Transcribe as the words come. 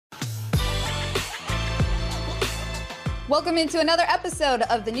Welcome into another episode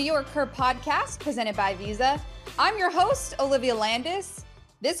of the YorkHER podcast presented by Visa. I'm your host, Olivia Landis.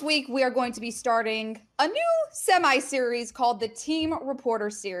 This week, we are going to be starting a new semi-series called the Team Reporter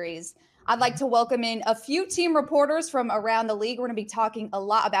Series. I'd like to welcome in a few team reporters from around the league. We're going to be talking a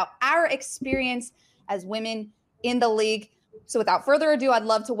lot about our experience as women in the league. So without further ado, I'd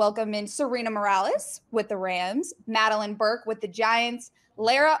love to welcome in Serena Morales with the Rams, Madeline Burke with the Giants,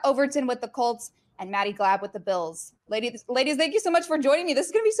 Lara Overton with the Colts, and Maddie Glab with the Bills. Ladies, thank you so much for joining me. This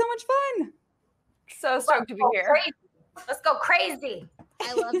is going to be so much fun. So stoked to be here. Let's go crazy.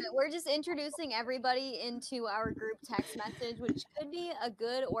 I love it. We're just introducing everybody into our group text message, which could be a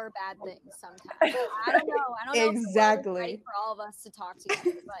good or bad thing sometimes. I don't know. Exactly. If we're ready for all of us to talk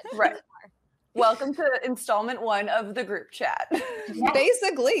together, but right. Welcome to installment 1 of the group chat.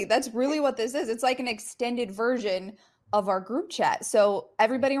 Basically, that's really what this is. It's like an extended version of our group chat. So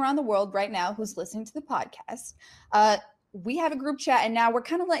everybody around the world right now who's listening to the podcast, we have a group chat, and now we're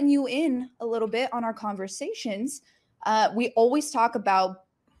kind of letting you in a little bit on our conversations. We always talk about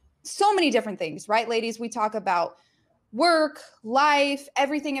so many different things, right, ladies? We talk about work, life,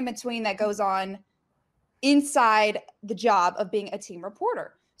 everything in between that goes on inside the job of being a team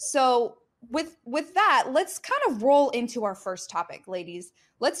reporter. So with that, let's kind of roll into our first topic, ladies.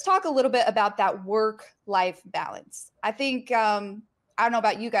 Let's talk a little bit about that work-life balance. I think, I don't know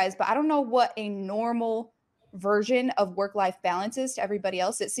about you guys, but I don't know what a normal version of work-life balance is to everybody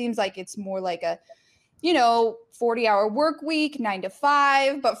else. It seems like it's more like a 40-hour work week, 9 to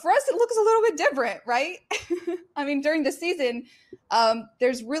 5. But for us, it looks a little bit different, right? I mean, during the season,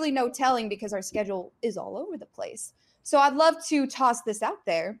 there's really no telling because our schedule is all over the place. So I'd love to toss this out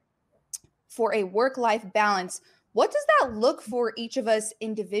there for a work-life balance. What does that look for each of us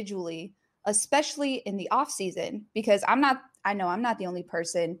individually, especially in the off season? Because I know I'm not the only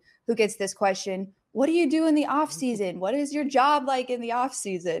person who gets this question. What do you do in the off season? What is your job like in the off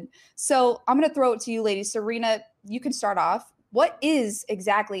season? So I'm going to throw it to you, ladies. Serena, you can start off. What is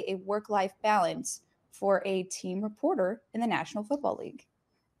exactly a work-life balance for a team reporter in the National Football League?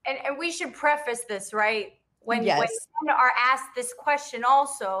 And we should preface this, right? When Yes. women are asked this question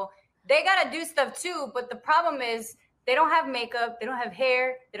also, they got to do stuff too. But the problem is they don't have makeup. They don't have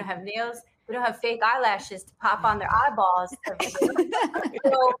hair. They don't have nails. They don't have fake eyelashes to pop on their eyeballs.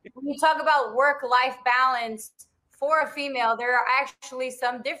 So when you talk about work-life balance for a female, there are actually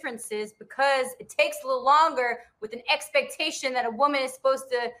some differences because it takes a little longer with an expectation that a woman is supposed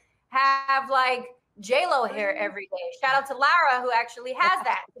to have like J-Lo hair every day. Shout out to Lara, who actually has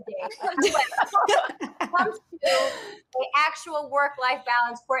that today. When it comes to the actual work-life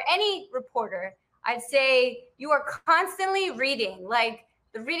balance for any reporter, I'd say you are constantly reading, like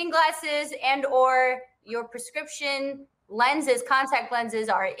the reading glasses and or your prescription lenses, contact lenses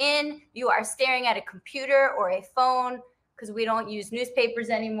are in. You are staring at a computer or a phone because we don't use newspapers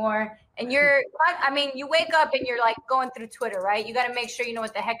anymore. And you wake up and you're like going through Twitter, right? You got to make sure you know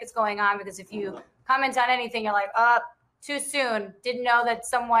what the heck is going on, because if you comment on anything, you're like, too soon. Didn't know that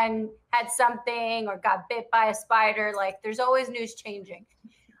someone had something or got bit by a spider. Like there's always news changing.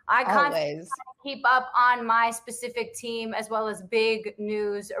 I constantly keep up on my specific team as well as big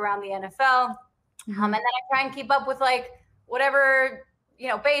news around the NFL. And then I try and keep up with like whatever,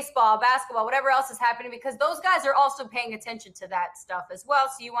 baseball, basketball, whatever else is happening, because those guys are also paying attention to that stuff as well.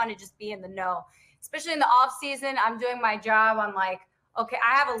 So you want to just be in the know, especially in the off season. I'm doing my job. I'm like, okay,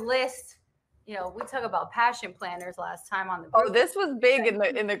 I have a list. We talked about passion planners last time on the group. Oh, this was big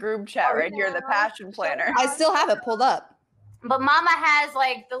in the group chat right here, the passion planner. I still have it pulled up. But Mama has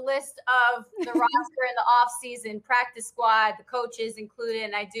like the list of the roster in the off season, practice squad, the coaches included,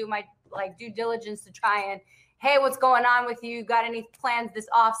 and I do my like due diligence to try and, hey, what's going on with you? Got any plans this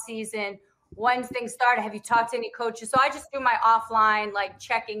off season? When things start, have you talked to any coaches? So I just do my offline, like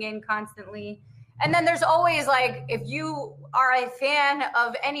checking in constantly. And then there's always like, if you are a fan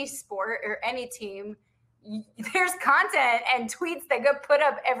of any sport or any team, there's content and tweets that get put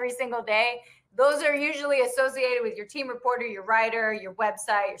up every single day. Those are usually associated with your team reporter, your writer, your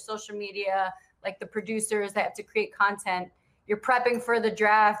website, your social media, like the producers that have to create content. You're prepping for the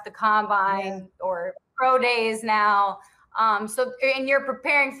draft, the combine, or pro days now. And you're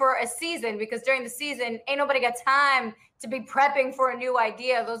preparing for a season, because during the season, ain't nobody got time to be prepping for a new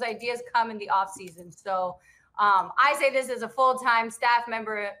idea. Those ideas come in the off season. So I say this as a full-time staff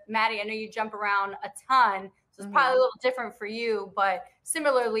member. Maddie, I know you jump around a ton. So it's probably a little different for you, but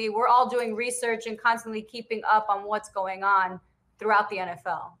similarly, we're all doing research and constantly keeping up on what's going on throughout the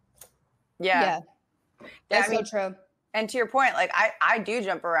NFL. Yeah. That's so true. And to your point, like I do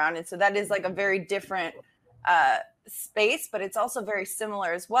jump around. And so that is like a very different space, but it's also very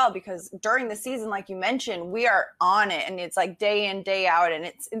similar as well, because during the season, like you mentioned, we are on it and it's like day in, day out. And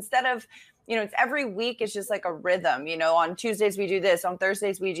it's instead of, it's every week, it's just like a rhythm, on Tuesdays we do this, on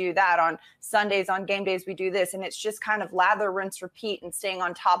Thursdays we do that, on Sundays, on game days we do this. And it's just kind of lather, rinse, repeat, and staying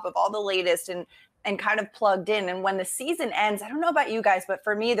on top of all the latest and kind of plugged in. And when the season ends, I don't know about you guys, but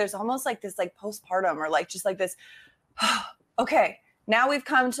for me, there's almost like this like postpartum or like just like this, okay, now we've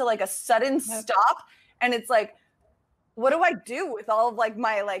come to like a sudden stop. And it's like, what do I do with all of like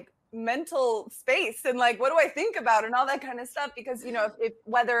my like mental space and like what do I think about and all that kind of stuff? Because if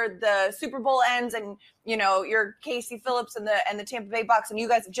whether the Super Bowl ends and you're Casey Phillips and the Tampa Bay Bucks and you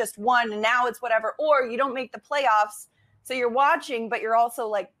guys have just won and now it's whatever, or you don't make the playoffs, so you're watching but you're also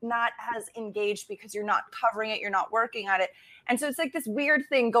like not as engaged because you're not covering it, you're not working on it. And so it's like this weird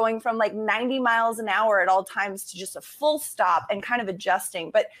thing going from like 90 miles an hour at all times to just a full stop and kind of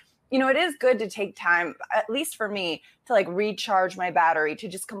adjusting. But it is good to take time, at least for me, to like recharge my battery, to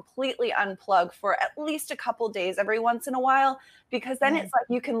just completely unplug for at least a couple days every once in a while, because then it's like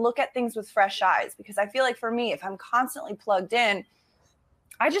you can look at things with fresh eyes. Because I feel like for me, if I'm constantly plugged in,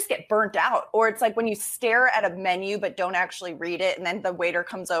 I just get burnt out. Or it's like when you stare at a menu but don't actually read it, and then the waiter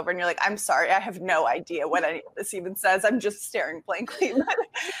comes over and you're like, I'm sorry, I have no idea what any of this even says. I'm just staring blankly.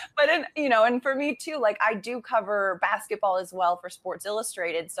 But and for me too, like I do cover basketball as well for Sports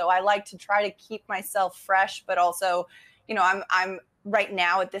Illustrated. So I like to try to keep myself fresh, but also, I'm right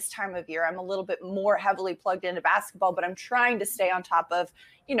now at this time of year, I'm a little bit more heavily plugged into basketball, but I'm trying to stay on top of,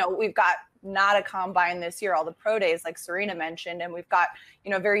 we've got not a combine this year, all the pro days like Serena mentioned, and we've got,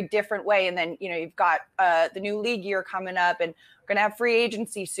 a very different way. And then, you've got the new league year coming up, and we're going to have free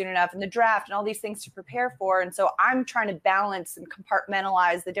agency soon enough, and the draft and all these things to prepare for. And so I'm trying to balance and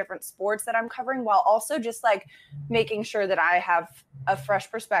compartmentalize the different sports that I'm covering while also just like making sure that I have a fresh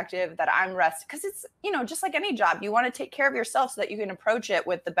perspective, that I'm rested. Because it's, just like any job, you want to take care of yourself so that you can approach it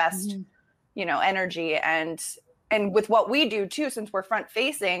with the best, energy. And with what we do too, since we're front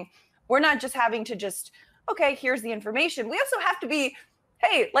facing, we're not just having to just, okay, here's the information. We also have to be,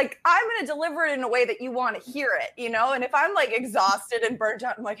 hey, like I'm going to deliver it in a way that you want to hear it, And if I'm like exhausted and burnt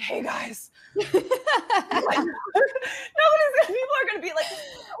out, I'm like, hey guys, people are going to be like,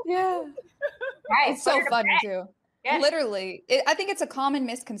 yeah, right. It's so funny too. Yeah. Literally, I think it's a common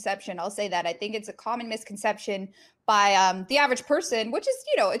misconception. I'll say that. I think it's a common misconception by the average person, which is,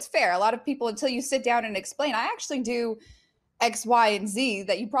 it's fair. A lot of people, until you sit down and explain, I actually do X, Y, and Z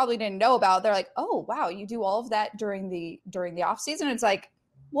that you probably didn't know about. They're like, oh, wow, you do all of that during the off season. It's like,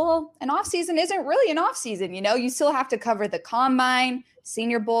 well, an off season isn't really an off season. You still have to cover the combine,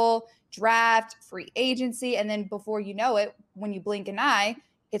 Senior Bowl, draft, free agency. And then before you know it, when you blink an eye,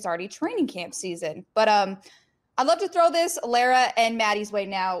 it's already training camp season. But I'd love to throw this Lara and Maddie's way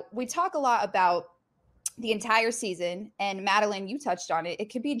now. We talk a lot about the entire season, and Madeline, you touched on it.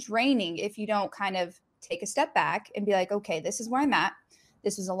 It could be draining if you don't kind of take a step back and be like, okay, this is where I'm at.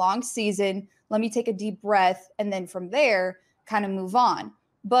 This is a long season. Let me take a deep breath. And then from there, kind of move on.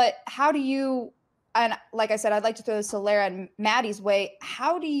 But how do you, and like I said, I'd like to throw this to Lara and Maddie's way.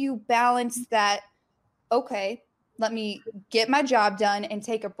 How do you balance that? Okay, let me get my job done and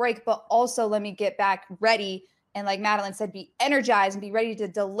take a break, but also let me get back ready. And like Madeline said, be energized and be ready to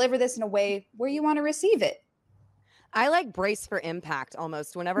deliver this in a way where you want to receive it. I like brace for impact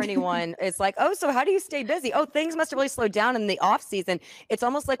almost whenever anyone is like, oh, so how do you stay busy? Oh, things must have really slowed down in the off season. It's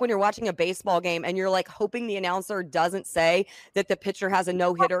almost like when you're watching a baseball game and you're like hoping the announcer doesn't say that the pitcher has a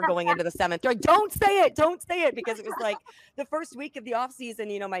no-hitter going into the seventh. They're like, don't say it. Because it was like the first week of the off season,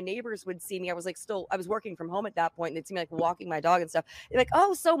 my neighbors would see me. I was working from home at that point, and they'd see me like walking my dog and stuff. They're like,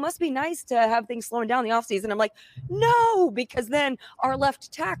 oh, so it must be nice to have things slowing down in the off season. I'm like, no, because then our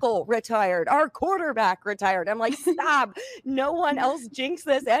left tackle retired, our quarterback retired. I'm like, stop. No one else jinx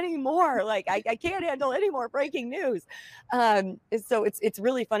this anymore. Like I can't handle any more breaking news. So it's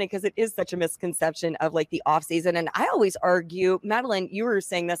really funny because it is such a misconception of like the off season. And I always argue, Madeline, you were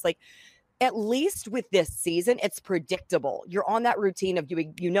saying this, like, at least with this season, it's predictable. You're on that routine of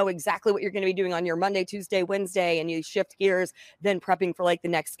doing, exactly what you're going to be doing on your Monday, Tuesday, Wednesday, and you shift gears, then prepping for like the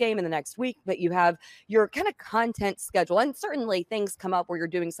next game in the next week. But you have your kind of content schedule. And certainly things come up where you're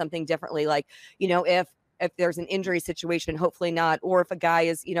doing something differently. Like, if there's an injury situation, hopefully not, or if a guy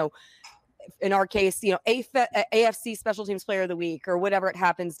is, in our case, AFC Special Teams Player of the Week or whatever it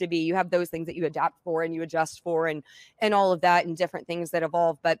happens to be, you have those things that you adapt for and you adjust for and all of that and different things that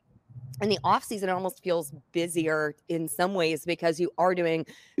evolve. But in the off season, it almost feels busier in some ways because you are doing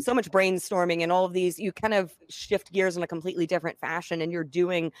so much brainstorming and all of these, you kind of shift gears in a completely different fashion and you're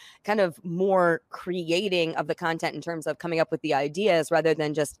doing kind of more creating of the content in terms of coming up with the ideas rather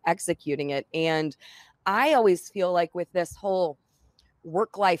than just executing it. And I always feel like with this whole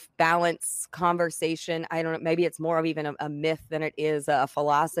work-life balance conversation, I don't know, maybe it's more of even a myth than it is a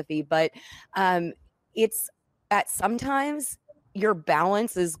philosophy, but it's at sometimes your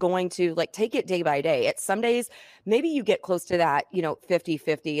balance is going to like take it day by day. At some days, maybe you get close to that,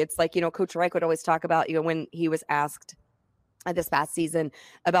 50-50. It's like, Coach Reich would always talk about, when he was asked this past season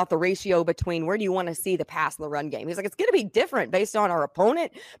about the ratio between where do you want to see the pass and the run game. He's like, it's going to be different based on our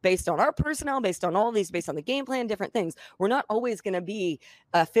opponent, based on our personnel, based on all these, based on the game plan, different things. We're not always going to be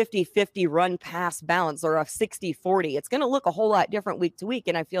a 50-50 run pass balance or a 60-40. It's going to look a whole lot different week to week.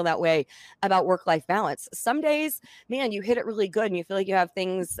 And I feel that way about work-life balance. Some days, man, you hit it really good and you feel like you have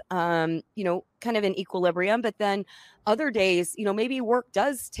things, kind of in equilibrium, but then other days, maybe work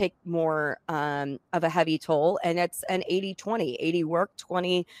does take more of a heavy toll and it's an 80-20, 80 work,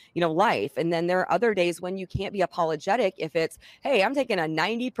 20, life. And then there are other days when you can't be apologetic if it's, hey, I'm taking a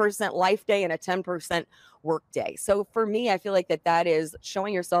 90% life day and a 10% work day. So for me, I feel like that is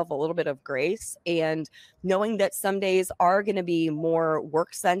showing yourself a little bit of grace and knowing that some days are going to be more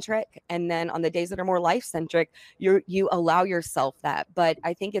work centric. And then on the days that are more life centric, you allow yourself that. But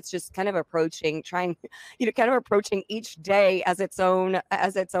I think it's just kind of approaching each day as its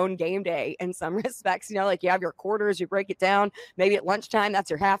own game day in some respects. Like you have your quarters, you break it down, maybe at lunchtime,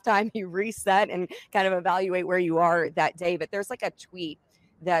 that's your halftime, you reset and kind of evaluate where you are that day. But there's like a tweet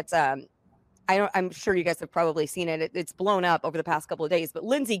that I'm sure you guys have probably seen it. It's blown up over the past couple of days, but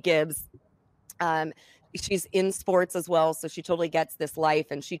Lindsay Gibbs, she's in sports as well, so she totally gets this life.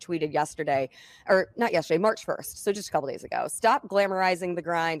 And she tweeted March 1st, so just a couple days ago, stop glamorizing the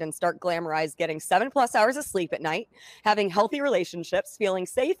grind and start glamorize getting 7+ hours of sleep at night, having healthy relationships, feeling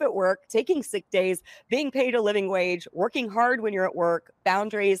safe at work, taking sick days, being paid a living wage, working hard when you're at work,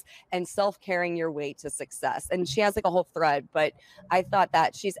 boundaries, and self-caring your way to success. And she has like a whole thread, but I thought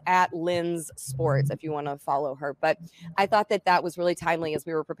that she's at Lynn's Sports if you want to follow her. But I thought that was really timely as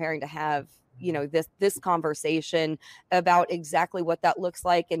we were preparing to have this conversation about exactly what that looks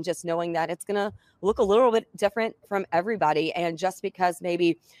like, and just knowing that it's going to look a little bit different from everybody. And just because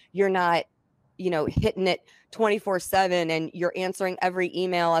maybe you're not hitting it 24/7 and you're answering every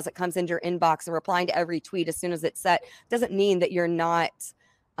email as it comes into your inbox and replying to every tweet as soon as it's set, doesn't mean that you're not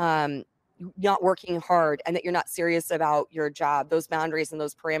working hard and that you're not serious about your job, those boundaries and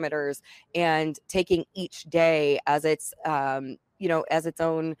those parameters, and taking each day as its as its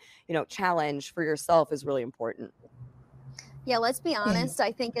own, challenge for yourself is really important. Yeah, let's be honest.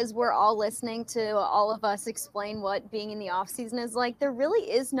 I think as we're all listening to all of us explain what being in the off season is like, there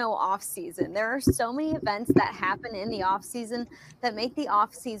really is no off season. There are so many events that happen in the off season that make the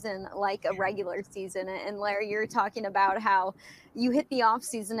off season like a regular season. And Larry, you're talking about how you hit the off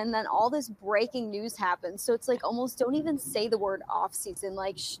season and then all this breaking news happens. So it's like almost don't even say the word off season.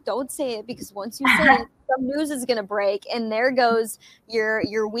 Like don't say it, because once you say it, some news is going to break and there goes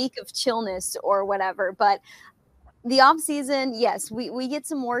your week of chillness or whatever. But the off season, yes, we get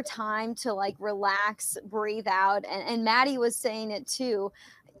some more time to like relax, breathe out. And Maddie was saying it too.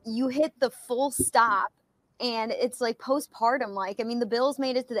 You hit the full stop and it's like postpartum. Like, I mean, the Bills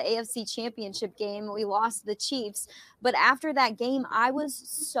made it to the AFC Championship game. We lost to the Chiefs. But after that game, I was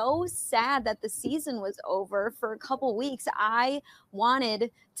so sad that the season was over for a couple weeks. I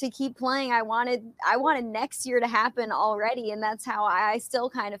wanted to keep playing. I wanted next year to happen already. And that's how I still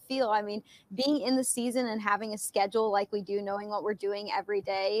kind of feel. I mean, being in the season and having a schedule like we do, knowing what we're doing every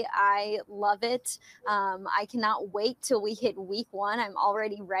day, I love it. I cannot wait till we hit week 1. I'm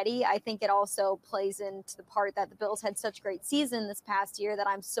already ready. I think it also plays into the part that the Bills had such a great season this past year that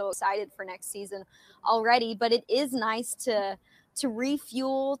I'm so excited for next season already. But it is nice to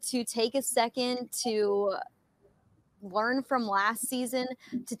refuel, to take a second to learn from last season,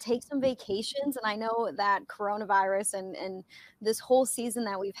 to take some vacations. And I know that coronavirus and this whole season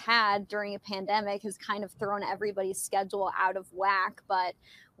that we've had during a pandemic has kind of thrown everybody's schedule out of whack, but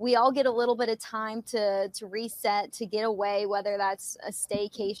we all get a little bit of time to reset, to get away, whether that's a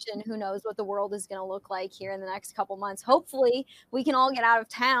staycation. Who knows what the world is going to look like here in the next couple months. Hopefully we can all get out of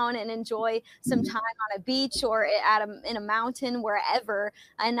town and enjoy some time on a beach or in a mountain, wherever,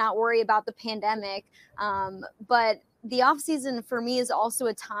 and not worry about the pandemic. But the off season for me is also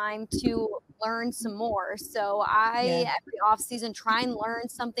a time to learn some more. So every off season try and learn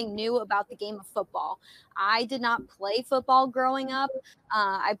something new about the game of football. I did not play football growing up.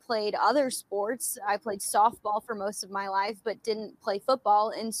 I played other sports. I played softball for most of my life, but didn't play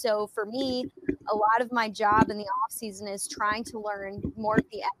football. And so for me, a lot of my job in the off season is trying to learn more of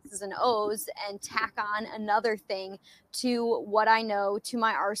the X's and O's and tack on another thing to what I know, to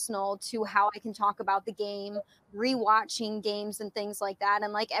my arsenal, to how I can talk about the game rewatching games and things like that.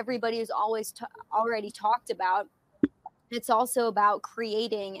 And like everybody has always already talked about, it's also about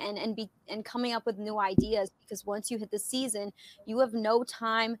creating and coming up with new ideas, because once you hit the season, you have no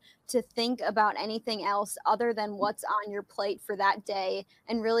time to think about anything else other than what's on your plate for that day,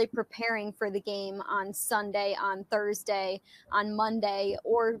 and really preparing for the game on Sunday, on Thursday, on Monday,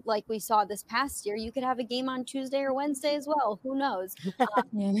 or like we saw this past year, you could have a game on Tuesday or Wednesday as well. Who knows?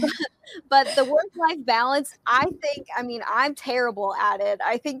 But the work-life balance, I think, I mean, I'm terrible at it.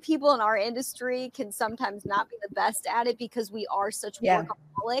 I think people in our industry can sometimes not be the best at it because we are such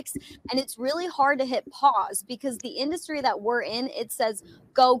workaholics. And it's really hard to hit pause because the industry that we're in, it says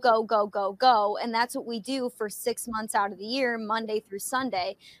go, go, go, go, go. And that's what we do for 6 months out of the year, Monday through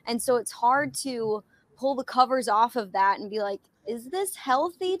Sunday. And so it's hard to pull the covers off of that and be like, is this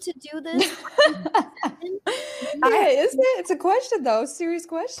healthy to do this? Isn't it? It's a question though, serious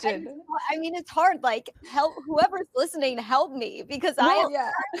question. I mean, it's hard. Like, help whoever's listening to help me, because I'm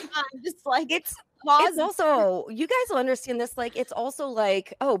just like, it's also, you guys will understand this. Like, it's also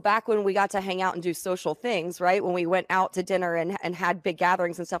like, oh, back when we got to hang out and do social things, right? When we went out to dinner and had big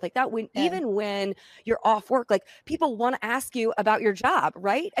gatherings and stuff like that. Even when you're off work, like people want to ask you about your job,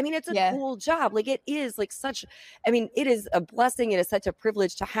 right? I mean, it's a cool job. Like it is like it is a blessing. It is such a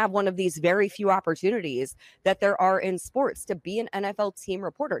privilege to have one of these very few opportunities that there are in sports to be an NFL team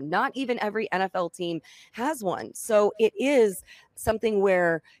reporter. Not even every NFL team has one. So it is something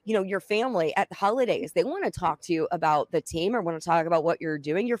where, you know, your family at the holidays, they want to talk to you about the team or want to talk about what you're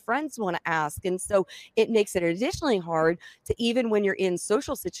doing. Your friends want to ask. And so it makes it additionally hard to, even when you're in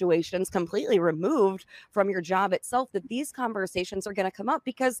social situations completely removed from your job itself, that these conversations are going to come up,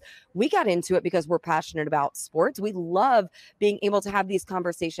 because we got into it because we're passionate about sports. We love being able to have these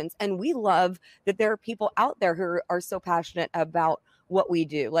conversations, and we love that there are people out there who are so passionate about what we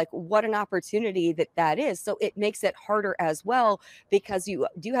do. Like, what an opportunity that is. So it makes it harder as well, because you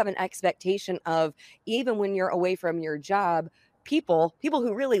do have an expectation of, even when you're away from your job, people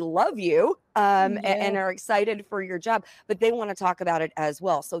who really love you and are excited for your job, but they want to talk about it as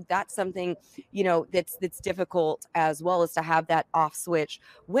well. So that's something, you know, that's difficult as well, is to have that off switch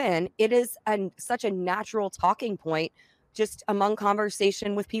when it is such a natural talking point just among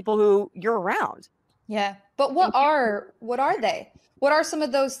conversation with people who you're around. Yeah. But what are they? What are some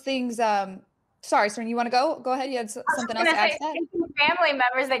of those things? Sorry, Seren, you want to go? Go ahead. You had something else to add to that? Family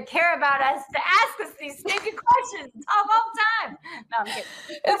members that care about us to ask us these stinking questions all the time. No, I'm kidding.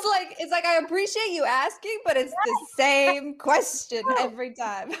 It's like I appreciate you asking, but it's the same question every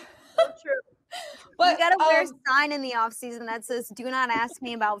time. So true. But you gotta wear a sign in the off season that says, "Do not ask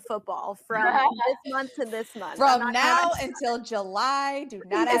me about football from this month to this month." From now until July, do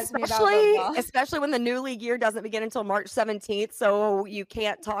not ask me about football. Especially when the new league year doesn't begin until March 17th, so you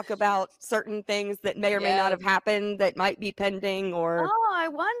can't talk about certain things that may or may not have happened, that might be pending, or I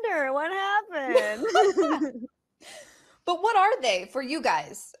wonder what happened. But what are they for you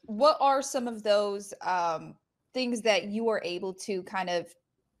guys? What are some of those things that you are able to kind of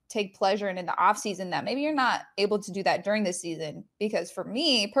take pleasure in the off season that maybe you're not able to do that during the season? Because for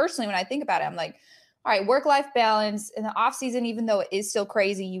me personally, when I think about it, I'm like, all right, work-life balance in the off season, even though it is still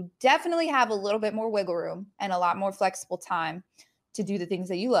crazy, you definitely have a little bit more wiggle room and a lot more flexible time to do the things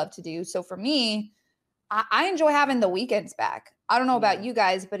that you love to do. So for me, I enjoy having the weekends back. I don't know about you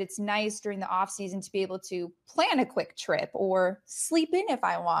guys, but it's nice during the off season to be able to plan a quick trip or sleep in if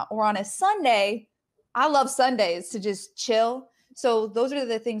I want, or on a Sunday. I love Sundays to just chill. So those are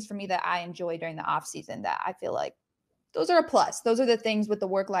the things for me that I enjoy during the off season, that I feel like those are a plus. Those are the things with the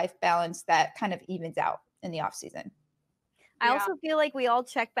work-life balance that kind of evens out in the off season. I also feel like we all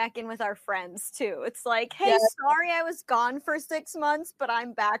check back in with our friends too. It's like, hey, sorry I was gone for 6 months, but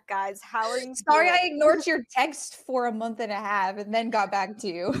I'm back, guys. How are you? Sorry I ignored your text for a month and a half and then got back to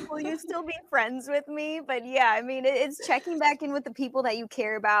you. Will you still be friends with me? But yeah, I mean, it's checking back in with the people that you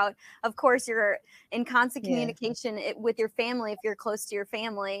care about. Of course, you're in constant communication with your family if you're close to your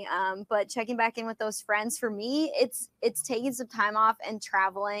family. But checking back in with those friends, for me, it's taking some time off and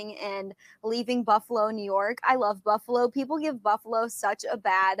traveling and leaving Buffalo, New York. I love Buffalo. People give Buffalo such a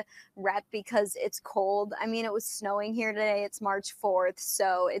bad rep because it's cold. I mean, it was snowing here today. It's March 4th,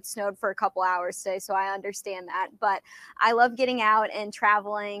 so it snowed for a couple hours today, so I understand that. But I love getting out and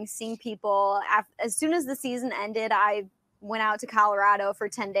traveling, seeing people. As soon as the season ended, I went out to Colorado for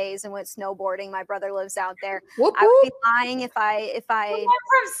 10 days and went snowboarding. My brother lives out there. Whoop, I would be lying if I went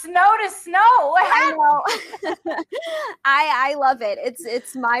from snow to snow. What happened? I love it.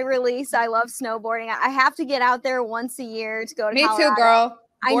 It's my release. I love snowboarding. I have to get out there once a year to go to Colorado. Me too, girl.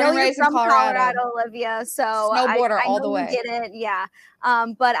 I know you're from Colorado, Olivia, so snowboarder I all the know way. You get it, yeah.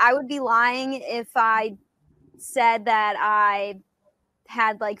 But I would be lying if I said that I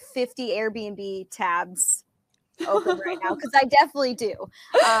had like 50 Airbnb tabs open right now, because I definitely do.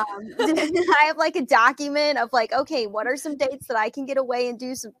 I have like a document of like, okay, what are some dates that I can get away and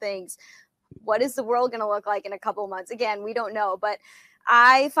do some things? What is the world going to look like in a couple of months? Again, we don't know, but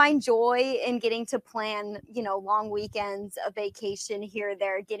I find joy in getting to plan, long weekends, a vacation here or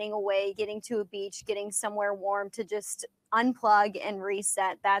there, getting away, getting to a beach, getting somewhere warm to just unplug and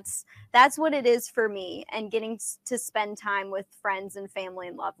reset. That's what it is for me, and getting to spend time with friends and family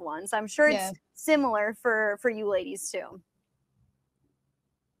and loved ones. I'm sure it's similar for you ladies too.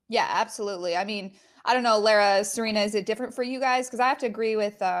 Yeah, absolutely. I mean, I don't know, Lara, Serena, is it different for you guys? Because I have to agree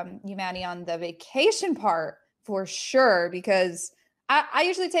with you, Maddie, on the vacation part for sure, because I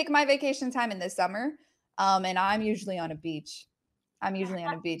usually take my vacation time in the summer, and I'm usually on a beach. I'm usually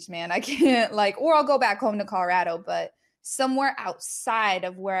on a beach, man. I can't or I'll go back home to Colorado, but somewhere outside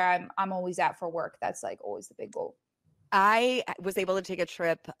of where I'm always at for work. That's like always the big goal. I was able to take a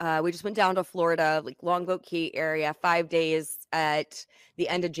trip. We just went down to Florida, like Longboat Key area, 5 days at the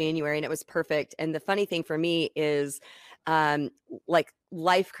end of January, and it was perfect. And the funny thing for me is, like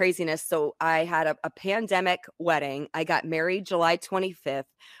life craziness. So I had a pandemic wedding. I got married July 25th,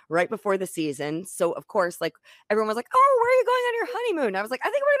 right before the season. So of course, like everyone was like, "Oh, where are you going on your honeymoon?" I was like, "I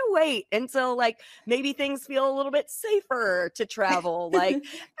think we're gonna wait until like maybe things feel a little bit safer to travel." Like,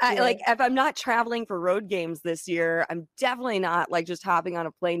 like if I'm not traveling for road games this year, I'm definitely not like just hopping on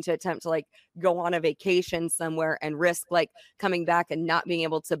a plane to attempt to like go on a vacation somewhere and risk like coming back and not being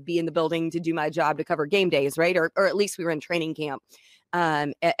able to be in the building to do my job to cover game days, right? Or at least we were in training camp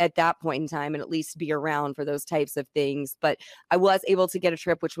at that point in time, and at least be around for those types of things. But I was able to get a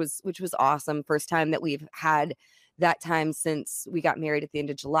trip, which was awesome. First time that we've had that time since we got married at the end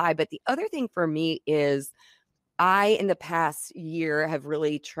of July. But the other thing for me is I, in the past year, have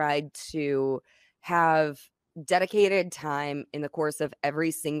really tried to have dedicated time in the course of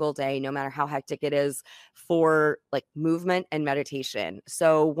every single day, no matter how hectic it is, for like movement and meditation.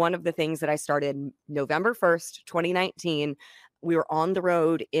 So one of the things that I started November 1st, 2019, we were on the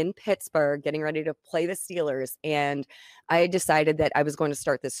road in Pittsburgh getting ready to play the Steelers. And I decided that I was going to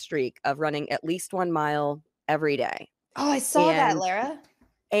start this streak of running at least 1 mile every day. Oh, I saw that, Lara.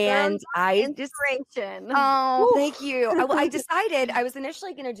 And I just, inspiration. oh, thank you. I decided I was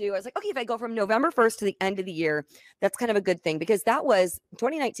initially going to do, I was like, okay, if I go from November 1st to the end of the year, that's kind of a good thing, because that was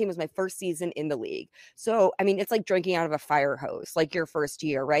 2019 was my first season in the league. So, I mean, it's like drinking out of a fire hose, like your first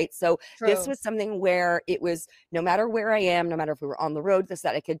year, right? So this was something where it was no matter where I am, no matter if we were on the road,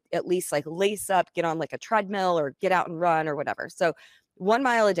 that I could at least like lace up, get on like a treadmill or get out and run or whatever. So 1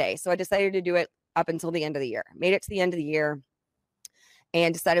 mile a day. So I decided to do it up until the end of the year, made it to the end of the year,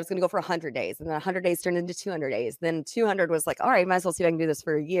 and decided I was going to go for 100 days. And then 100 days turned into 200 days. Then 200 was like, all right, might as well see if I can do this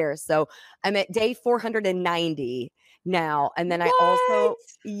for a year. So I'm at day 490 now. And then I also,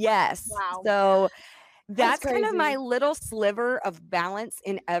 yes. Wow. So that's kind of my little sliver of balance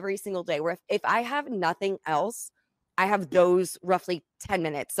in every single day, where if I have nothing else, I have those roughly 10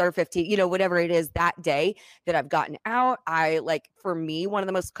 minutes or 15, whatever it is that day that I've gotten out. I like, for me, one of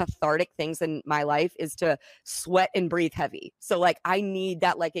the most cathartic things in my life is to sweat and breathe heavy. So like, I need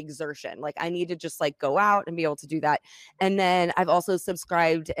that like exertion. Like I need to just like go out and be able to do that. And then I've also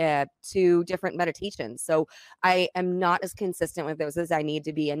subscribed to different meditations. So I am not as consistent with those as I need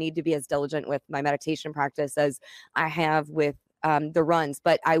to be. I need to be as diligent with my meditation practice as I have with the runs.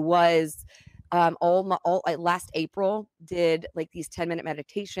 But I was last April did like these 10-minute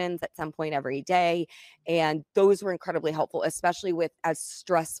meditations at some point every day. And those were incredibly helpful, especially with as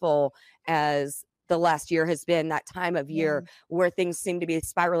stressful as the last year has been, that time of year where things seem to be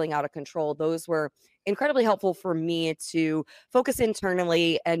spiraling out of control. Those were incredibly helpful for me to focus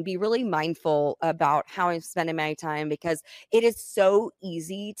internally and be really mindful about how I'm spending my time, because it is so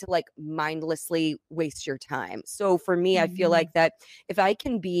easy to like mindlessly waste your time. So for me, I feel like that if I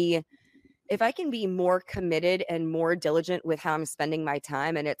can be more committed and more diligent with how I'm spending my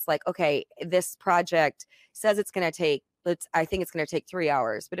time, and it's like, okay, this project says it's going to take, I think it's going to take 3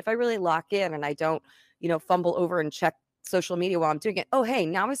 hours. But if I really lock in and I don't, fumble over and check social media while I'm doing it, oh, hey,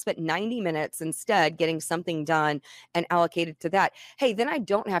 now I spent 90 minutes instead getting something done and allocated to that. Hey, then I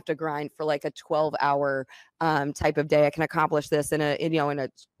don't have to grind for like a 12-hour type of day. I can accomplish this in a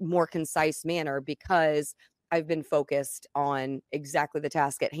more concise manner, because I've been focused on exactly the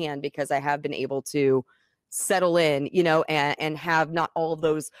task at hand, because I have been able to settle in, and have not all of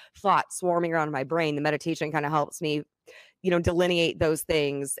those thoughts swarming around my brain. The meditation kind of helps me, delineate those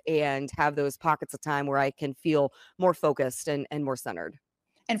things and have those pockets of time where I can feel more focused and more centered.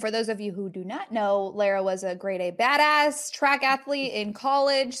 And for those of you who do not know, Lara was a grade A badass track athlete in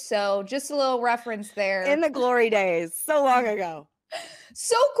college. So just a little reference there. In the glory days, so long ago.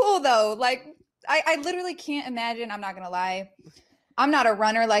 So cool though. Like I literally can't imagine, I'm not gonna lie. I'm not a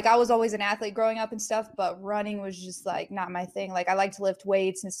runner. Like I was always an athlete growing up and stuff, but running was just like not my thing. Like I like to lift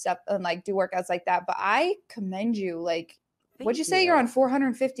weights and stuff and like do workouts like that. But I commend you. Like, what'd you say? You're on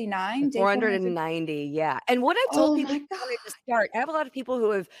 459? 490, yeah. And what I've told people who wanted to start, I have a lot of people who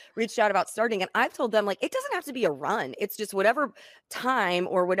have reached out about starting, and I've told them, like, it doesn't have to be a run. It's just whatever time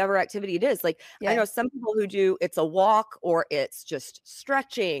or whatever activity it is. Like, I know some people who do, it's a walk, or it's just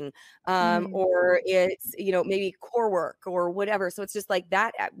stretching, or it's, you know, maybe core work or whatever. So it's just like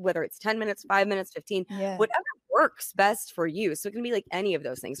that, whether it's 10 minutes, 5 minutes, 15, whatever works best for you. So it can be like any of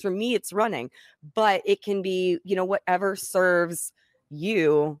those things. For me, it's running, but it can be, you know, whatever serves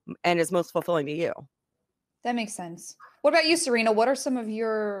you and is most fulfilling to you. That makes sense. What about you, Serena? What are some of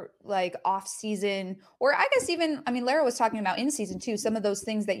your like off season, or I guess even, I mean, Lara was talking about in season too, some of those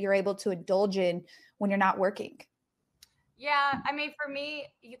things that you're able to indulge in when you're not working? Yeah, I mean, for me,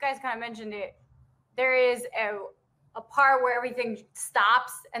 you guys kind of mentioned it. There is a part where everything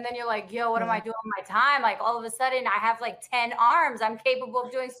stops, and then you're like, yo, what am I doing with my time? Like all of a sudden I have like 10 arms. I'm capable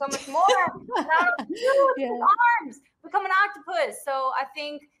of doing so much more. I don't do with arms. Become an octopus. So I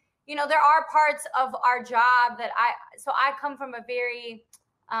think, you know, there are parts of our job that I come from a very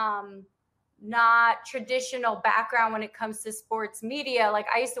not traditional background when it comes to sports media. Like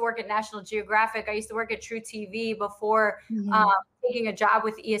I used to work at National Geographic. I used to work at True TV before taking a job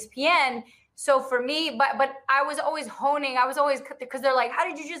with ESPN. So for me, but I was always honing. I was always, because they're like, how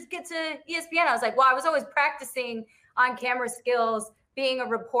did you just get to ESPN? I was like, well, I was always practicing on camera skills, being a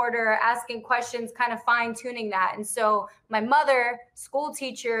reporter, asking questions, kind of fine tuning that. And so my mother, school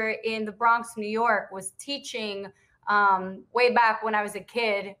teacher in the Bronx, New York, was teaching way back when I was a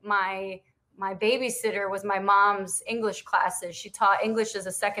kid. My babysitter was my mom's English classes. She taught English as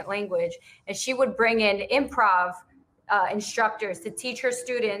a second language, and she would bring in improv instructors to teach her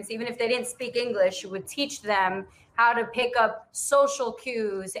students. Even if they didn't speak English, she would teach them how to pick up social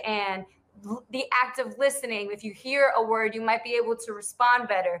cues and the act of listening. If you hear a word, you might be able to respond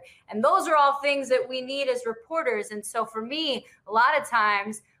better. And those are all things that we need as reporters. And so for me, a lot of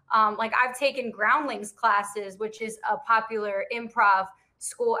times, like I've taken Groundlings classes, which is a popular improv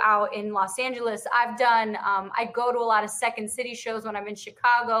school out in Los Angeles. I've done, I go to a lot of Second City shows when I'm in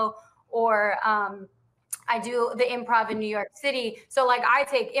Chicago, or I do the improv in New York City. So like I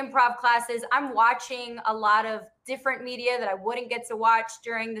take improv classes. I'm watching a lot of different media that I wouldn't get to watch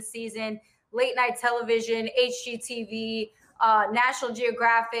during the season, late night television, HGTV, National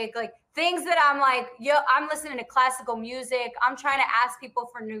Geographic, like things that I'm like, yo, I'm listening to classical music. I'm trying to ask people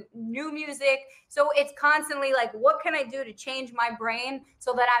for new music. So it's constantly like, what can I do to change my brain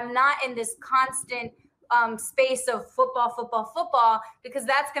so that I'm not in this constant space of football, because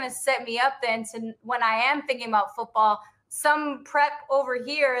that's going to set me up then to, when I am thinking about football, some prep over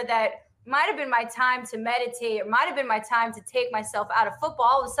here that might have been my time to meditate, or might have been my time to take myself out of football.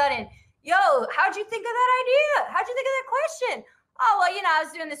 All of a sudden, yo, how'd you think of that idea? How'd you think of that question? Oh, well, you know, I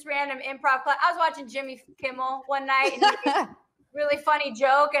was doing this random improv class. I was watching Jimmy Kimmel one night, and he made a really funny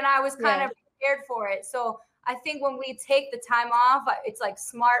joke, and I was kind of prepared for it. So I think when we take the time off, it's like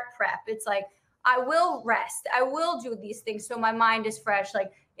smart prep. It's like, I will rest. I will do these things so my mind is fresh.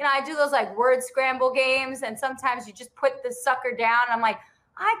 Like, you know, I do those like word scramble games, and sometimes you just put the sucker down. I'm like,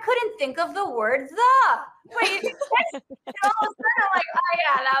 I couldn't think of the word the. Wait, all of a sudden I'm like, oh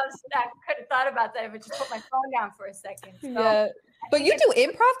yeah, I could have thought about that if I just put my phone down for a second. So, but you do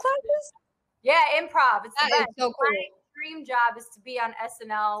improv classes? Yeah, improv. It's the best. So cool. My dream job is to be on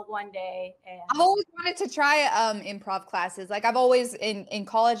SNL one day. And I've always wanted to try improv classes. Like I've always in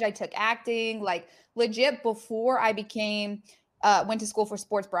college, I took acting, like legit before I became went to school for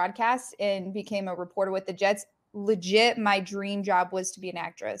sports broadcast and became a reporter with the Jets. Legit, my dream job was to be an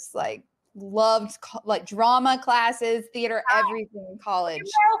actress. Like loved like drama classes, theater, everything in college.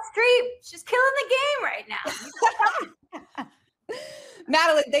 Meryl Streep, she's killing the game right now.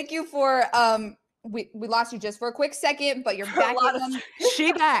 Madeline, thank you for we lost you just for a quick second, but you're back.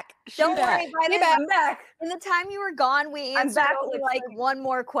 She back. Don't worry, I'm back. In the time you were gone, we answered only like one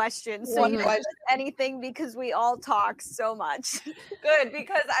more question. So you didn't miss anything because we all talk so much. Good,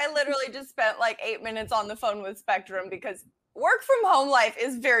 because I literally just spent like 8 minutes on the phone with Spectrum, because work from home life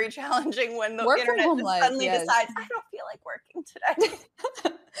is very challenging when the internet just suddenly decides, I don't feel like working today.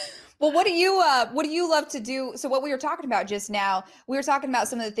 Well, what do you love to do? So what we were talking about just now, we were talking about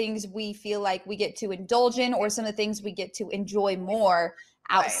some of the things we feel like we get to indulge in, or some of the things we get to enjoy more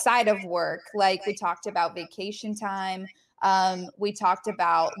outside of work. Like we talked about vacation time. We talked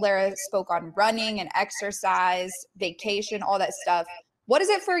about, Lara spoke on running and exercise, vacation, all that stuff. What is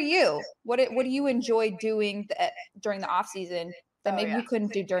it for you? What do you enjoy doing during the off season that maybe you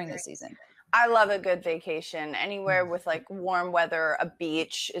couldn't do during the season? I love a good vacation. Anywhere with like warm weather, a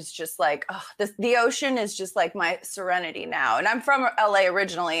beach is just like, the ocean is just like my serenity now. And I'm from LA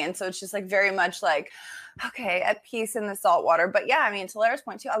originally. And so it's just like very much like, okay, at peace in the salt water. But yeah, I mean, to Lara's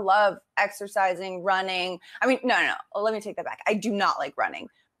point too, I love exercising, running. I mean, no, let me take that back. I do not like running.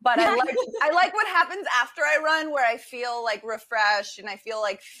 But I like what happens after I run, where I feel like refreshed and I feel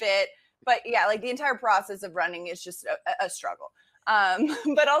like fit. But yeah, like the entire process of running is just a struggle.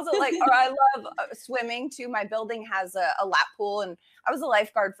 But also like, or I love swimming too. My building has a lap pool, and I was a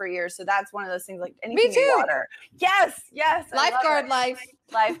lifeguard for years. So that's one of those things, like anything Me too. in water. Yes. Lifeguard life.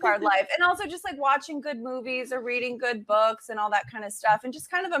 Lifeguard life. And also just like watching good movies or reading good books and all that kind of stuff, and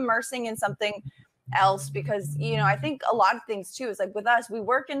just kind of immersing in something else. Because, you know, I think a lot of things too is like with us, we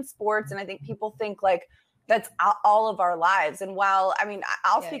work in sports, and I think people think like that's all of our lives. And while, I mean,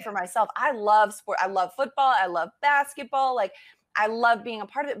 I'll speak for myself, I love sport. I love football. I love basketball. Like, I love being a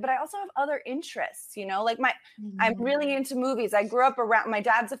part of it, but I also have other interests, you know, like I'm really into movies. I grew up around, my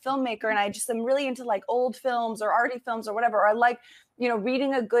dad's a filmmaker, and I just am really into like old films or arty films or whatever. Or I like, you know,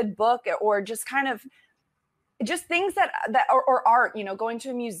 reading a good book, or just kind of just things that or art, you know, going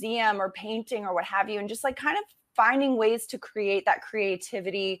to a museum or painting or what have you. And just like kind of finding ways to create that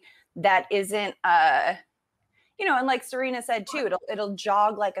creativity that isn't, you know, and like Serena said too, it'll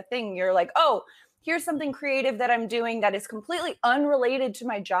jog like a thing. You're like, oh, here's something creative that I'm doing that is completely unrelated to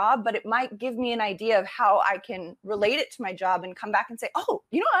my job, but it might give me an idea of how I can relate it to my job and come back and say, oh,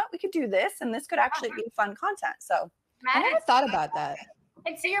 you know what, we could do this, and this could actually be fun content. So I never thought about that.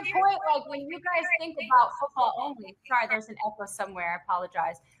 And to your point, like when you guys think about football only, sorry, there's an echo somewhere, I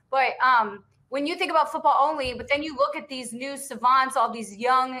apologize. But when you think about football only, but then you look at these new savants, all these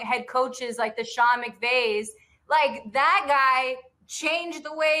young head coaches like the Sean McVays, like that guy change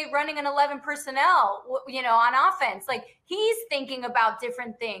the way running an 11 personnel, you know, on offense. Like he's thinking about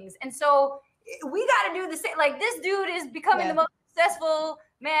different things. And so we got to do the same. Like this dude is becoming the most successful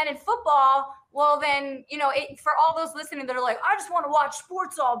man in football. Well, then, you know, for all those listening that are like, I just want to watch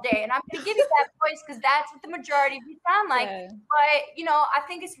sports all day. And I'm going to give you that voice because that's what the majority of you sound like. But, you know, I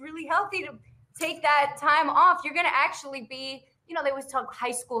think it's really healthy to take that time off. You're going to actually be, you know, they always talk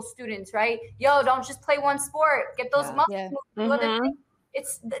high school students, right? Yo, don't just play one sport. Get those muscles.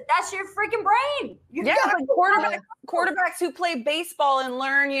 That's your freaking brain. Like quarterbacks who play baseball and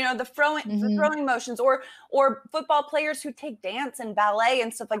learn, you know, the throwing motions, or football players who take dance and ballet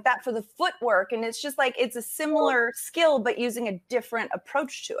and stuff like that for the footwork. And it's just like it's a similar skill, but using a different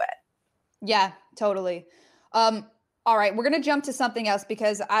approach to it. Yeah, totally. All right, we're going to jump to something else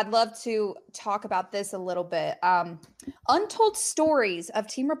because I'd love to talk about this a little bit. Untold stories of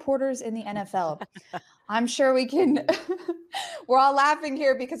team reporters in the NFL. I'm sure we can, we're all laughing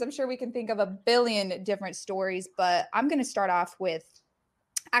here because I'm sure we can think of a billion different stories, but I'm going to start off with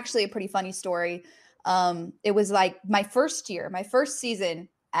actually a pretty funny story. It was like my first season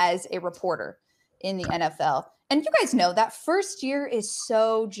as a reporter in the NFL. And you guys know that first year is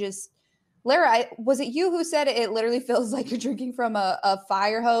so just, Lara, was it you who said it literally feels like you're drinking from a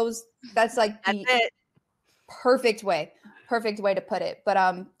fire hose? That's like the perfect way to put it.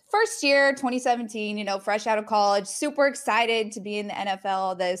 But first year, 2017, you know, fresh out of college, super excited to be in the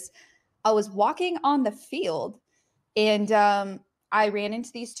NFL. I was walking on the field, and I ran into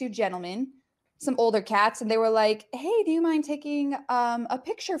these two gentlemen, some older cats, and they were like, hey, do you mind taking a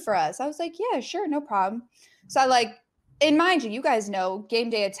picture for us? I was like, yeah, sure, no problem. So I like, and mind you, you guys know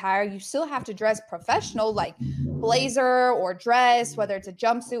game day attire, you still have to dress professional, like blazer or dress, whether it's a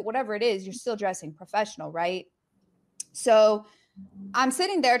jumpsuit, whatever it is, you're still dressing professional, right? So I'm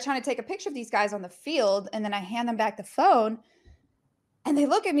sitting there trying to take a picture of these guys on the field, and then I hand them back the phone, and they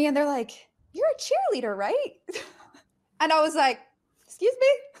look at me and they're like, you're a cheerleader, right? And I was like, excuse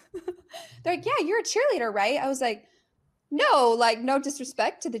me? They're like, yeah, you're a cheerleader, right? I was like, no, like no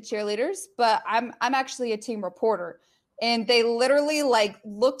disrespect to the cheerleaders, but I'm actually a team reporter. And they literally like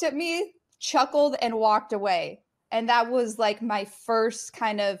looked at me, chuckled, and walked away. And that was like my first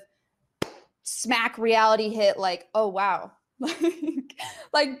kind of smack reality hit. Like, oh, wow.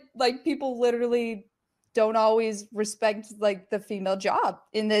 like people literally don't always respect like the female job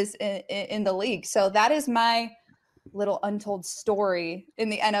in the league. So that is my little untold story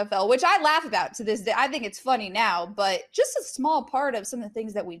in the NFL, which I laugh about to this day. I think it's funny now, but just a small part of some of the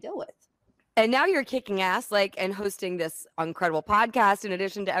things that we deal with. And now you're kicking ass, like, and hosting this incredible podcast in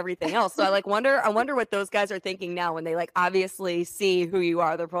addition to everything else. So I wonder what those guys are thinking now when they like obviously see who you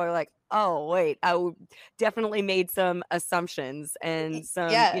are. They're probably like, oh, wait, definitely made some assumptions and some,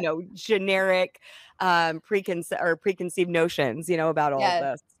 Yeah. generic preconceived notions, about all of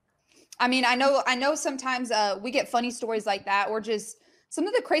Yeah. this. I mean, I know sometimes we get funny stories like that, or just some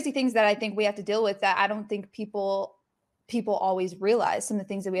of the crazy things that I think we have to deal with that I don't think people always realize, some of the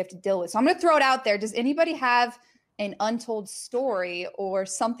things that we have to deal with. So I'm going to throw it out there. Does anybody have an untold story or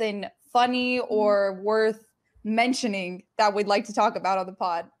something funny or worth mentioning that we'd like to talk about on the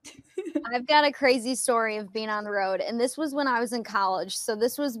pod? I've got a crazy story of being on the road, and this was when I was in college. So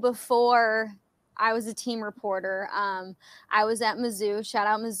this was before I was a team reporter. I was at Mizzou. Shout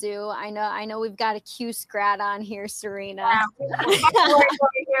out Mizzou. I know we've got a Q Scrat on here, Serena.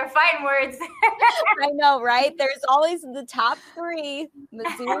 We're fighting words. I know, right? There's always the top three: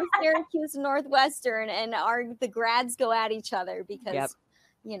 Mizzou, Syracuse, Northwestern, and the grads go at each other because. Yep.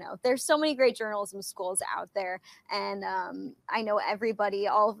 There's so many great journalism schools out there. And I know everybody,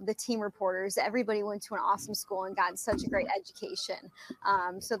 all of the team reporters, everybody went to an awesome school and got such a great education.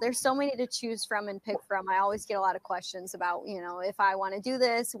 So there's so many to choose from and pick from. I always get a lot of questions about, if I want to do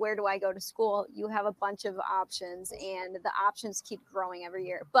this, where do I go to school? You have a bunch of options, and the options keep growing every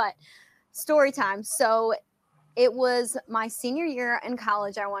year. But story time. So it was my senior year in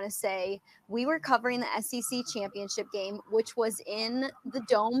college, I want to say. We were covering the SEC championship game, which was in the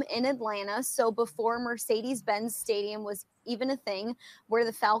Dome in Atlanta. So before Mercedes-Benz Stadium was even a thing, where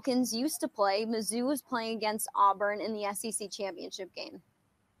the Falcons used to play, Mizzou was playing against Auburn in the SEC championship game.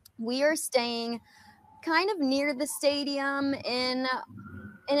 We are staying kind of near the stadium in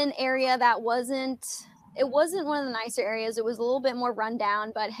an area that wasn't one of the nicer areas. It was a little bit more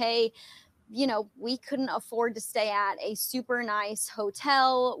rundown, but hey, we couldn't afford to stay at a super nice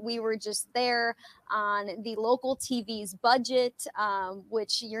hotel. We were just there on the local TV's budget,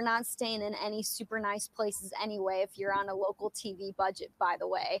 which you're not staying in any super nice places anyway if you're on a local TV budget, by the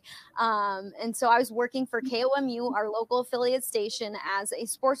way. And so I was working for KOMU, our local affiliate station, as a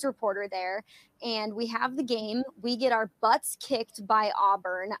sports reporter there. And we have the game. We get our butts kicked by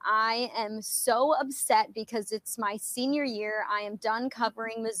Auburn. I am so upset because it's my senior year. I am done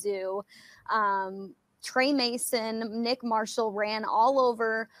covering Mizzou. Trey Mason, Nick Marshall ran all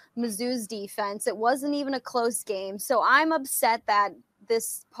over Mizzou's defense. It wasn't even a close game. So I'm upset that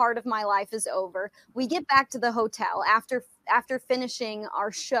this part of my life is over. We get back to the hotel after finishing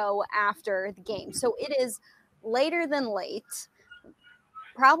our show after the game. So it is later than late.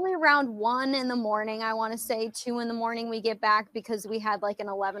 Probably around 1 a.m, I want to say 2 a.m, we get back because we had like an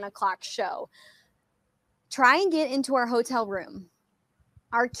 11 o'clock show. Try and get into our hotel room.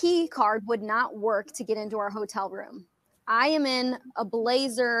 Our key card would not work to get into our hotel room. I am in a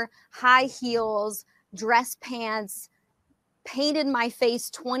blazer, high heels, dress pants, painted my face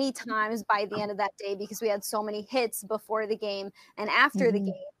 20 times by the end of that day because we had so many hits before the game and after the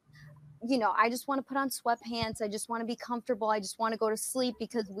game. I just want to put on sweatpants. I just want to be comfortable. I just want to go to sleep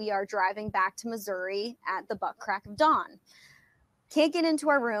because we are driving back to Missouri at the butt crack of dawn. Can't get into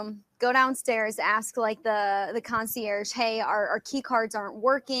our room, go downstairs, ask like the concierge, hey, our key cards aren't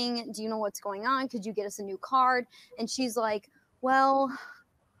working. Do you know what's going on? Could you get us a new card? And she's like, well,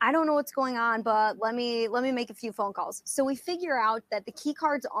 I don't know what's going on, but let me make a few phone calls. So we figure out that the key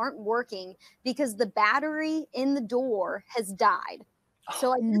cards aren't working because the battery in the door has died.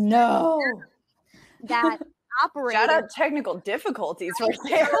 So like No. that operator. Shout out technical difficulties right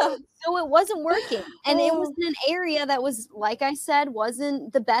there. So it wasn't working. And it was in an area that was, like I said,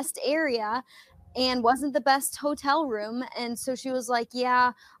 wasn't the best area and wasn't the best hotel room. And so she was like,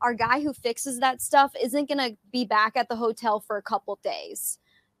 yeah, our guy who fixes that stuff isn't going to be back at the hotel for a couple days.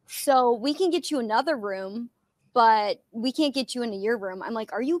 So we can get you another room, but we can't get you into your room. I'm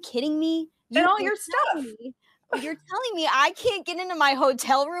like, are you kidding me? And all your stuff. You're telling me I can't get into my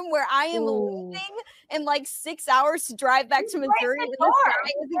hotel room where I am leaving in like 6 hours to drive back to Missouri, and this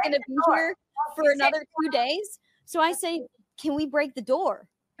guy isn't going to be here for another 2 days? So I say, can we break the door?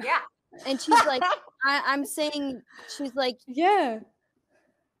 Yeah. And she's like, I'm saying, she's like, Yeah.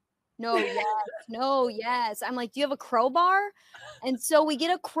 no, yes. I'm like, do you have a crowbar? And so we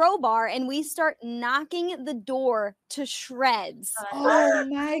get a crowbar and we start knocking the door to shreds. Oh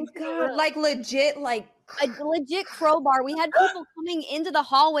my God. Like legit, like a legit crowbar. We had people coming into the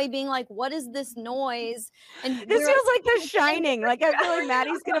hallway being like, what is this noise? And this feels like The Shining. Like I feel like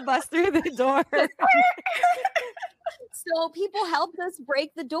Maddie's gonna bust through the door. So people helped us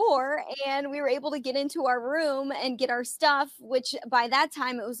break the door and we were able to get into our room and get our stuff, which by that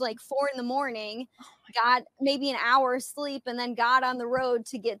time it was like 4 a.m. Got maybe an hour of sleep and then got on the road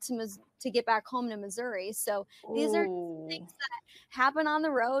to get back home to Missouri. So these are things that happen on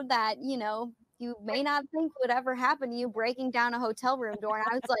the road that, you may not think would ever happen to you breaking down a hotel room door. And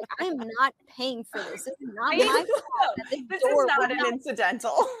I was like, I am not paying for this. This is not my fault. This is not an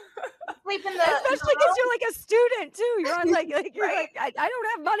incidental. Sleep in Especially because you're like a student too. You're on like you're Right. like I don't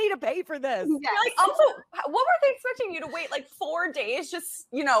have money to pay for this. You're like, also, what were they expecting you to wait like 4 days just,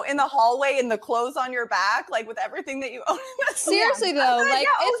 in the hallway in the clothes on your back, like with everything that you own? Seriously though, like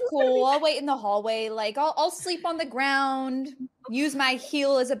it's cool. Be- I'll wait in the hallway. Like I'll sleep on the ground, use my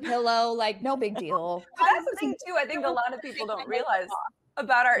heel as a pillow. Like no big deal. That's the thing too. I think a lot of people don't realize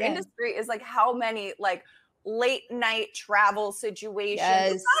about our industry is like how many like late night travel situations.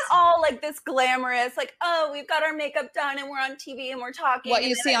 Yes. It's not all like this glamorous, like, oh, we've got our makeup done and we're on TV and we're talking. What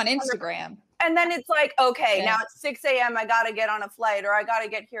you see on Instagram. And then it's like, okay, now it's 6 a.m. I got to get on a flight or I got to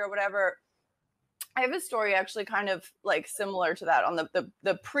get here or whatever. I have a story actually kind of like similar to that on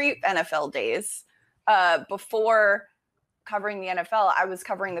the pre-NFL days. Before covering the NFL, I was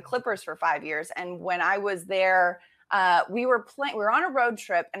covering the Clippers for 5 years. And when I was there, we were on a road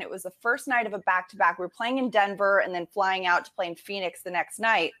trip and it was the first night of a back-to-back. We were playing in Denver and then flying out to play in Phoenix the next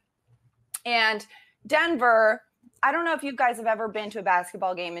night. And Denver, I don't know if you guys have ever been to a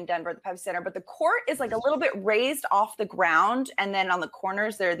basketball game in Denver at the Pepsi Center, but the court is like a little bit raised off the ground. And then on the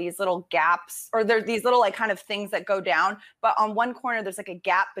corners, there are these little gaps, or there are these little like kind of things that go down. But on one corner, there's like a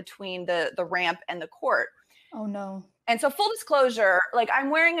gap between the ramp and the court. Oh no. And so full disclosure, like I'm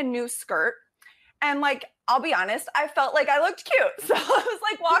wearing a new skirt and like, I'll be honest, I felt like I looked cute. So I was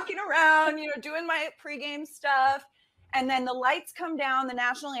like walking around, doing my pregame stuff. And then the lights come down, the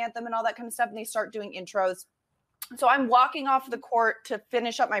national anthem and all that kind of stuff. And they start doing intros. So I'm walking off the court to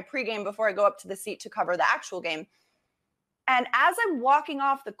finish up my pregame before I go up to the seat to cover the actual game. And as I'm walking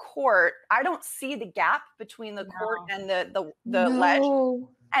off the court, I don't see the gap between the court and the ledge.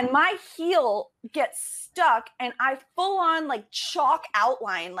 And my heel gets stuck and I full on like chalk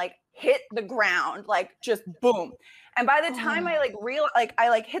outline, like hit the ground, like just boom. And by the time I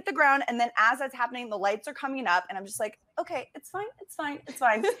like hit the ground, and then as that's happening, the lights are coming up and I'm just like, okay, it's fine.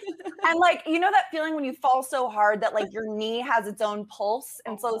 And like, that feeling when you fall so hard that like your knee has its own pulse.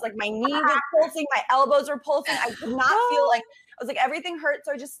 And so it's like my knee was pulsing, my elbows were pulsing. I did not feel like, I was like, everything hurt.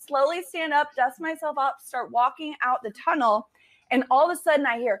 So I just slowly stand up, dust myself up, start walking out the tunnel. And all of a sudden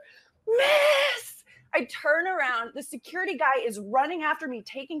I hear, miss. I turn around. The security guy is running after me,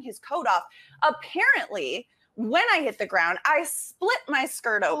 taking his coat off. Apparently, when I hit the ground, I split my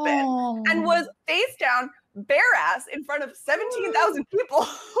skirt open and was face down, bare ass in front of 17,000 people.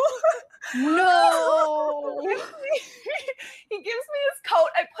 No. He gives me his coat.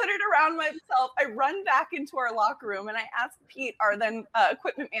 I put it around myself. I run back into our locker room and I ask Pete, our then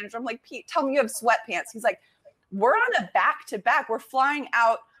equipment manager, I'm like, Pete, tell me you have sweatpants. He's like, we're on a back-to-back. We're flying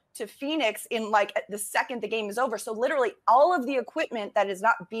out to Phoenix in like the second the game is over. So literally all of the equipment that is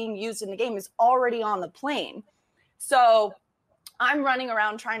not being used in the game is already on the plane. So I'm running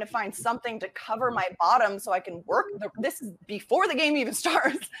around trying to find something to cover my bottom so I can work. This is before the game even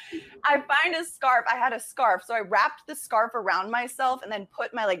starts. I find a scarf. I had a scarf. So I wrapped the scarf around myself and then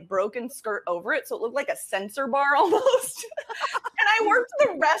put my like broken skirt over it. So it looked like a sensor bar almost. And I worked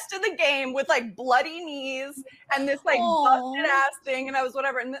the rest of the game with like bloody knees and this like busted ass thing. And I was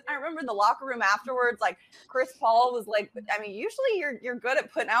whatever. And I remember in the locker room afterwards, like Chris Paul was like, I mean, usually you're good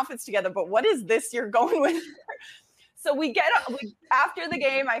at putting outfits together, but what is this you're going with? So we after the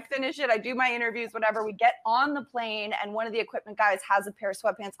game, I finish it. I do my interviews, whatever. We get on the plane and one of the equipment guys has a pair of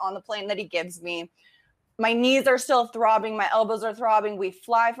sweatpants on the plane that he gives me. My knees are still throbbing. My elbows are throbbing. We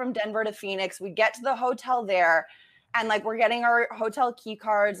fly from Denver to Phoenix. We get to the hotel there and like we're getting our hotel key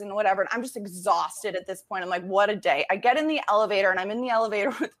cards and whatever. And I'm just exhausted at this point. I'm like, what a day. I get in the elevator and I'm in the elevator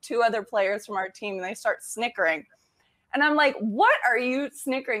with 2 other players from our team and they start snickering. And I'm like, what are you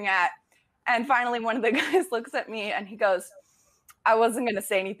snickering at? And finally, one of the guys looks at me and he goes, I wasn't going to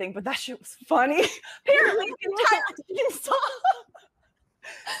say anything, but that shit was funny. Apparently, the entire team saw.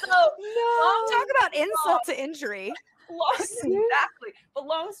 So, talk about insult to injury. Exactly. But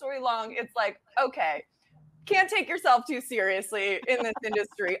long story long, it's like, okay, can't take yourself too seriously in this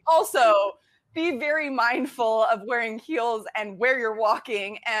industry. Also, be very mindful of wearing heels and where you're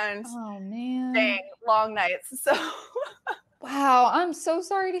walking and staying long nights. So. Wow, I'm so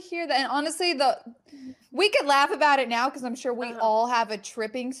sorry to hear that. And honestly, we could laugh about it now because I'm sure we all have a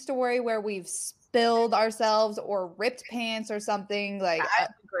tripping story where we've spilled ourselves or ripped pants or something. Like the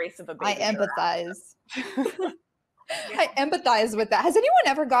grace of a baby. I empathize. I empathize with that. Has anyone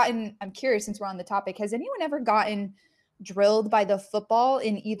ever gotten, I'm curious since we're on the topic, has anyone ever gotten drilled by the football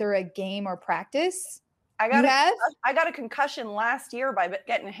in either a game or practice? I got a concussion last year by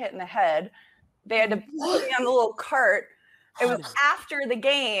getting hit in the head. They had to put me on the little cart It was after the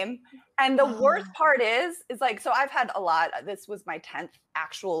game. And the worst part is like, so I've had a lot. This was my 10th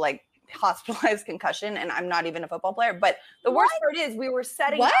actual like hospitalized concussion, and I'm not even a football player. But the worst part is we were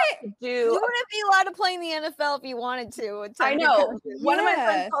setting up to do. You wouldn't be allowed to play in the NFL if you wanted to. I know. One of my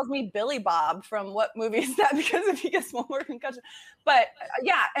friends calls me Billy Bob from what movie is that? Because if he gets one more concussion. But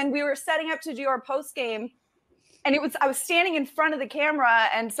yeah, and we were setting up to do our post game. And I was standing in front of the camera,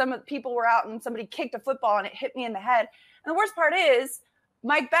 and some of the people were out, and somebody kicked a football and it hit me in the head. And the worst part is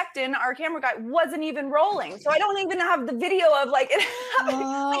Mike Becton, our camera guy, wasn't even rolling. So I don't even have the video of like it happening.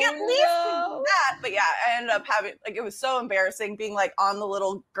 Like at least that. But yeah, I ended up having like, it was so embarrassing being like on the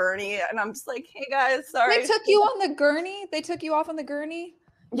little gurney. And I'm just like, hey guys, sorry. They took you on the gurney? They took you off on the gurney?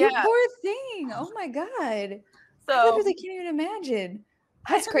 Yeah. You poor thing. Oh my God. So I literally can't even imagine.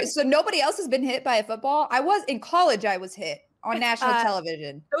 That's crazy. So nobody else has been hit by a football? I was in college. I was hit on national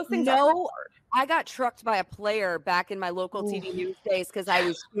television. Those things are hard. I got trucked by a player back in my local TV news days because I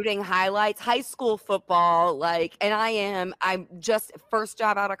was shooting highlights, high school football, like, and I'm just first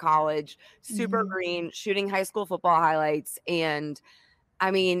job out of college, super green, shooting high school football highlights. And I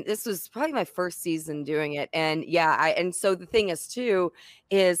mean, this was probably my first season doing it. And yeah, and so the thing is too,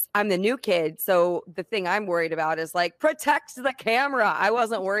 is I'm the new kid. So the thing I'm worried about is like, protect the camera. I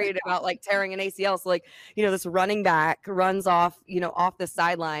wasn't worried about like tearing an ACL. So like, this running back runs off, off the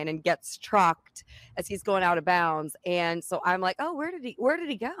sideline and gets trucked as he's going out of bounds. And so I'm like, oh, where did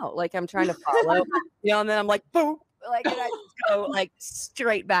he go? Like I'm trying to follow, and then I'm like, boom. Like, and I just go like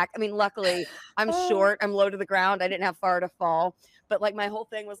straight back. I mean, luckily I'm short. I'm low to the ground. I didn't have far to fall. But like my whole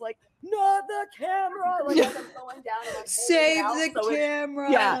thing was like, not the camera. Like as I'm going down, and I'm save the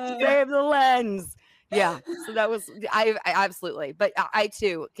camera. Yeah, save the lens. Yeah. So that was I absolutely. But I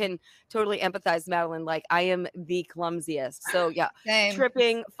too can totally empathize, Madeline. Like I am the clumsiest. So yeah,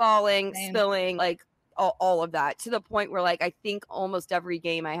 tripping, falling, spilling, like all of that, to the point where like I think almost every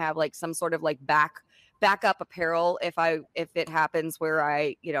game I have like some sort of like backup apparel if it happens where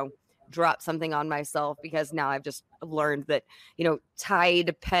I drop something on myself, because now I've just learned that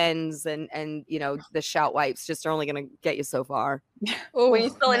Tide pens and the shout wipes just are only going to get you so far. When you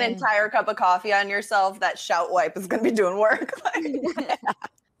spill an entire cup of coffee on yourself, that shout wipe is going to be doing work.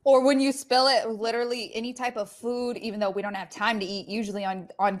 Or when you spill it, literally any type of food, even though we don't have time to eat usually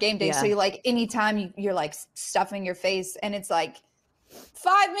on game day. So you like anytime you're like stuffing your face, and it's like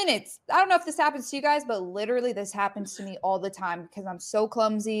 5 minutes. I don't know if this happens to you guys, but literally this happens to me all the time because I'm so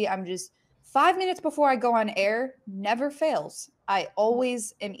clumsy. I'm just 5 minutes before I go on air, never fails. I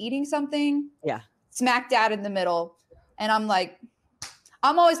always am eating something. Yeah. Smack dab in the middle. And I'm like,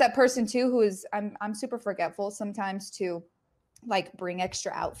 I'm always that person too, who is, I'm super forgetful sometimes to like bring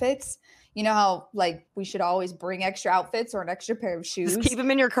extra outfits. You know how like we should always bring extra outfits or an extra pair of shoes. Just keep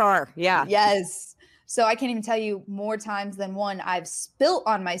them in your car. Yeah. Yes. So I can't even tell you more times than one I've spilt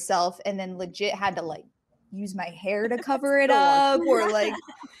on myself and then legit had to like use my hair to cover it up, or like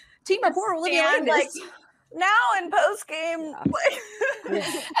team reporter Olivia Landis. Like now in post game.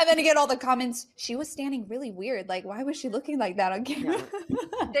 And then you get all the comments, she was standing really weird. Like, why was she looking like that on camera?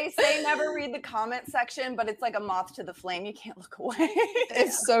 They say never read the comment section, but it's like a moth to the flame. You can't look away.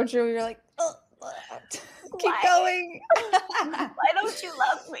 It's so true. You're like, oh, keep going. Why don't you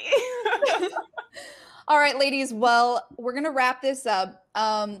love me? All right, ladies. Well, we're going to wrap this up.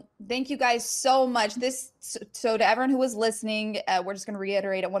 Thank you guys so much. So to everyone who was listening, we're just going to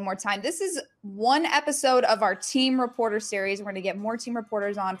reiterate it one more time. This is one episode of our team reporter series. We're going to get more team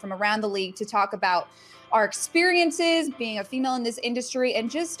reporters on from around the league to talk about our experiences being a female in this industry and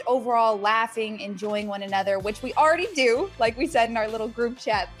just overall laughing, enjoying one another, which we already do, like we said in our little group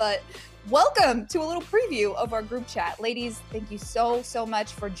chat. But welcome to a little preview of our group chat. Ladies, thank you so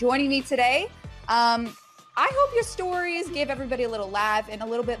much for joining me today. I hope your stories gave everybody a little laugh and a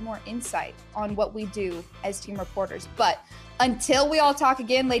little bit more insight on what we do as team reporters. But until we all talk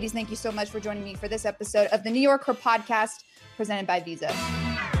again, ladies, thank you so much for joining me for this episode of the YorkHER podcast presented by Visa.